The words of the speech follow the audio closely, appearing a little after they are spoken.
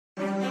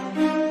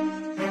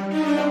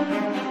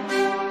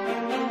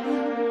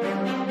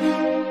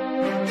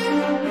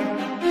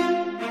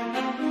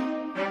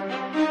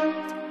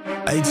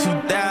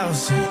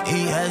A2000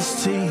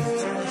 EST.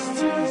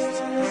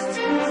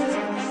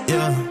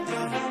 Yeah.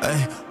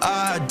 Ay,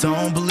 I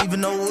don't believe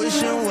in no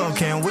wishing well,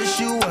 can't wish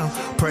you well.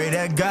 Pray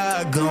that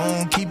God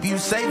gon' keep you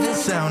safe and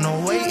sound,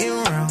 no waiting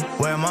around.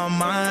 Where my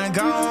mind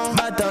gone,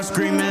 my thoughts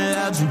screaming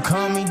loud, you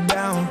calm me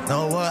down.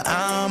 Know what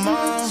I'm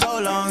on, so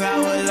long I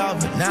was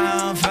lost, but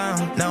now I'm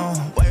found. No,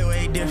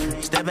 way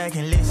different, step back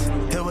and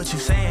listen. Hear what you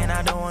saying,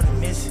 I don't wanna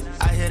miss it.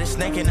 I hear the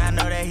snake and I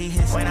know that he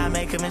hits. When I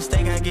make a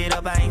mistake, I get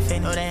up, I ain't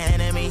fit. Know the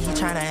enemy, he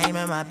tryna aim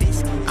at my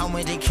biscuit. I'm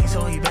with the king,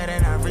 so he better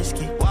not risk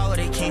it. Why with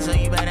the king, so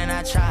you better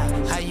not try.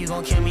 How you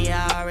gon' kill me,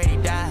 I already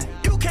died.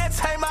 You can't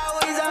take my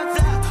wings, I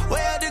fly.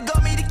 Where to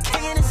go, me the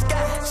king in the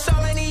sky. So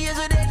many years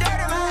with that dirt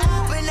in my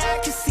eye, but now I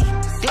can see.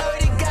 Glory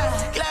to God,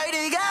 glory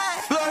to God,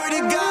 glory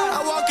to God. I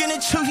walk in the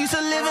truth, used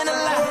to live in a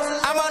lie.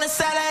 I'm on the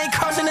side, I ain't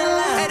crossing the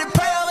line. Had to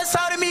pray always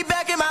holding me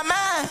back in my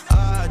mind.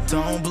 I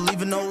don't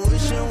believe in no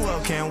wishing well,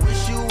 can't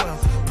wish you well.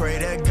 Pray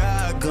that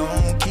God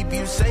gon' keep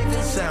you safe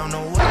and sound,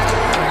 no way.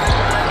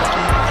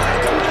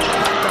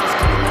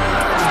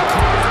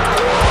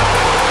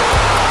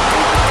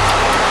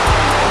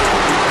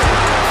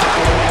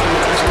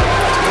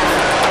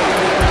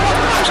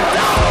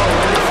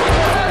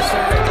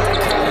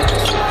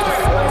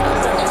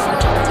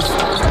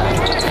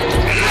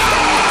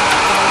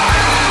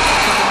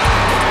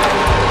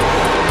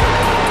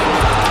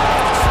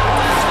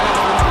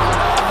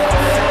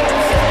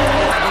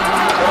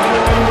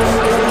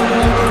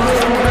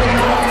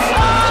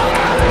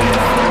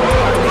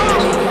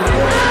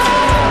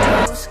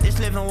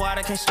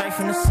 Straight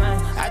from the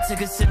sun, I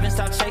took a sip and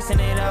stopped chasing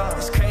it all.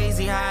 It's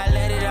crazy how I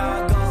let it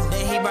all go.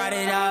 Then he brought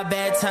it all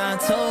bad time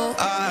too.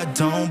 I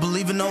don't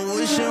believe in no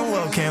wishing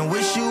well, can't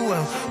wish you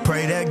well.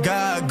 Pray that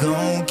God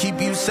gon'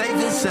 keep you safe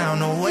and sound,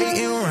 no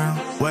waiting around.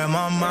 Where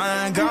my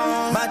mind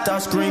gone, my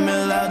thoughts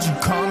screaming loud, you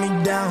calm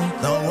me down.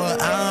 Know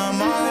what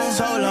I'm on,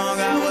 so long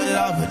I was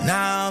lost, but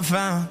now I'm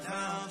found.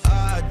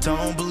 I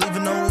don't believe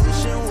in no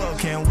wishing well,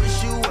 can't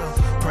wish you well.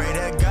 Pray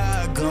that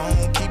God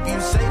gon' keep you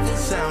safe and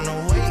sound, no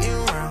waiting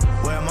around.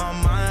 Where my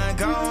mind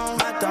gone,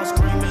 my thoughts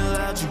screaming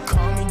loud, you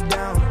calm me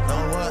down.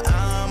 Know what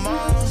I'm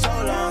on, so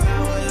long I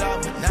was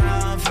lost, but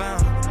now I'm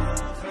found.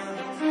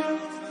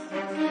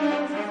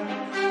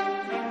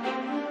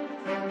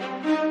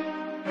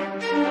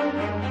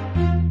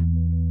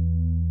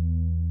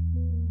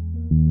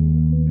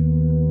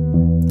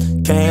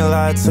 Can't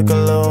lie, it took a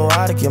little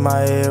while to get my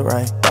head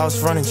right. Thoughts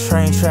running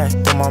train track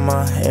through my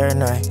mind every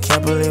night.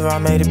 Can't believe I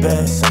made it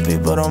back, some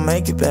people don't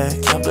make it back.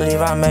 Can't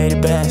believe I made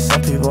it back,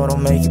 some people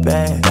don't make it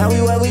back. Now we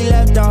where we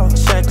left off,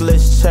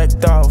 checklist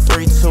checked off.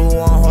 3, 2,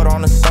 1, hold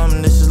on to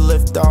something, this is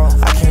lift off.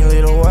 I can't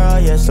leave the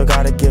world, yeah, still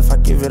got a gift, I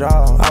give it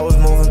all. I was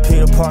moving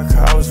Peter Parker,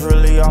 I was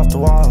really off the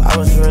wall. I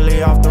was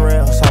really off the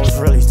rails, I was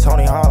really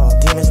Tony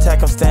Hawk. Demons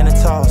tech, I'm standing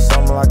tall,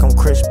 something like I'm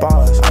Chris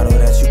Bosh. I know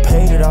that you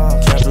paid it all,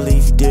 can't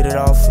believe you did it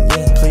all for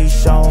me. Please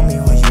show me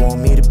where you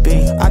want me to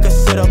be. I can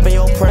sit up in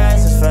your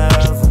presence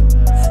forever.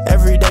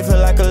 Every day feel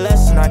like a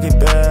lesson, I get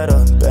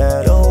better,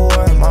 better. Your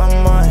word, my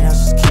mind,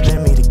 that's just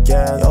keeping me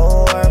together.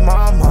 Your word,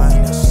 my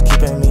mind, that's just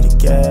keeping me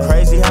together.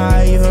 Crazy how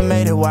I even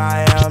made it where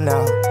I am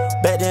now.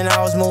 Back then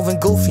I was moving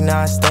goofy, now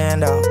I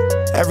stand out.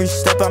 Every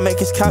step I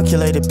make is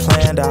calculated,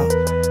 planned out.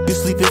 You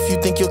sleep if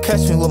you think you'll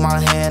catch me with my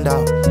hand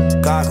out.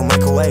 God gon'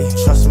 make a way,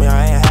 trust me,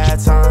 I ain't had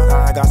time.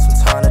 Now I got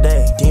some time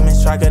today.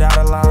 Demons try get out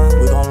of line,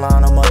 we gon'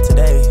 line them up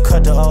today.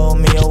 Cut the old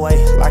me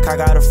away, like I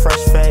got a fresh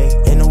fade.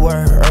 In the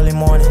word, early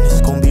morning,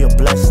 it's gon' be a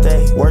blessed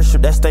day.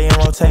 Worship that stay in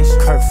rotation,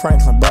 Kirk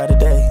Franklin, brighter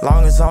day.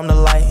 Long as I'm the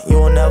light, you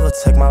will never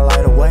take my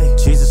light away.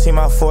 Jesus, he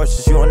my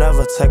fortress, you will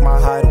never take my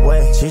hide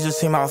away. Jesus,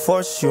 he my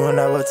fortress, you will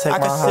never take my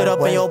hide away. I can sit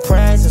up in your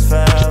presence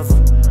forever.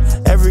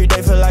 Every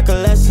day feel like a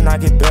lesson, I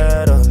get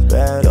better,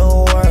 better.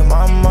 Your word,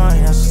 my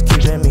mind, that's just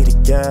keeping me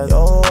together.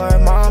 Your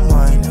word, my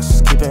mind, that's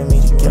just keeping me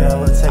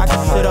together. I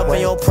can sit up in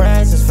your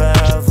presence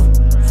forever.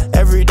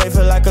 Every day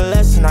feel like a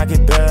lesson, I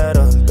get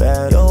better,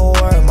 better. Your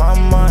word, my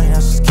mind,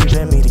 that's just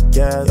keeping me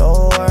together.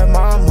 Your word,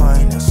 my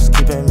mind, that's just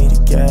keeping me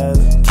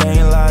together.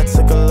 Can't lie, it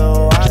took a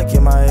little while to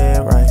get my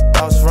head right.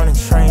 Thoughts running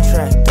train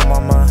track through my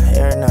mind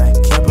every night.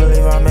 Can't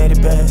believe I made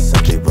it back,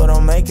 some people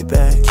don't make it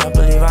back. Can't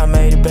believe I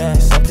made it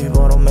back, some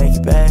people don't make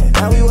it back.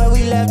 Now we where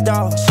we left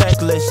off,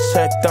 checklist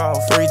checked off.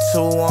 3,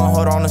 2, 1,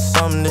 hold on to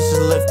something, this is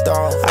lift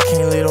off. I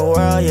can't leave the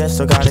world, yeah,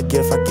 still got a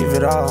gift, I give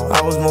it all.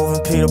 I was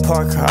moving Peter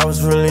Parker, I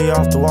was really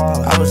off the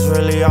wall. I was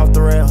really off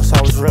the rails,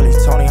 I was really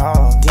Tony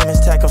Hawk.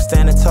 Demons tech, I'm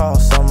standing tall,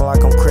 something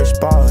like I'm Chris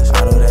Bosh.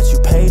 I know that you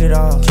paid it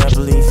all, can't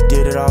believe you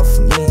did it all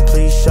for me.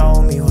 Please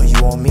show me where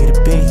you want me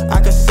to be. I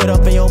can sit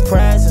up in your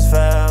presence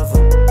forever.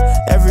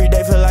 Every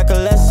day feel like a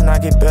lesson, I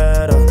get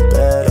better,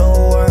 better.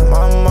 Your word,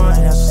 my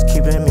mind, that's just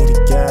keeping me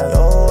together.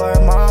 Your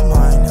word, my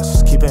mind, that's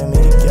just keeping me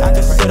together. I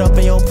can sit up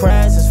in your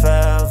presence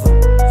forever.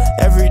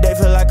 Every day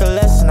feel like a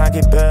lesson, I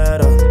get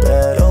better,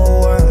 better.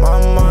 Your word, my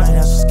mind,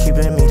 that's just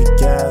keeping me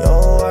together.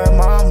 Your word,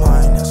 my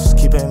mind, that's just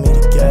keeping me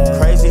together.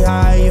 Crazy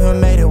how I even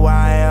made it where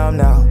I am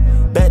now.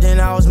 Back then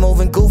I was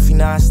moving goofy,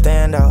 now I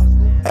stand out.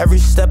 Every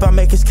step I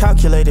make is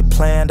calculated,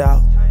 planned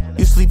out.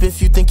 You sleep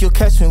if you think you'll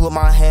catch me with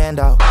my hand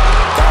out.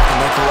 God can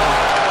make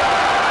a way.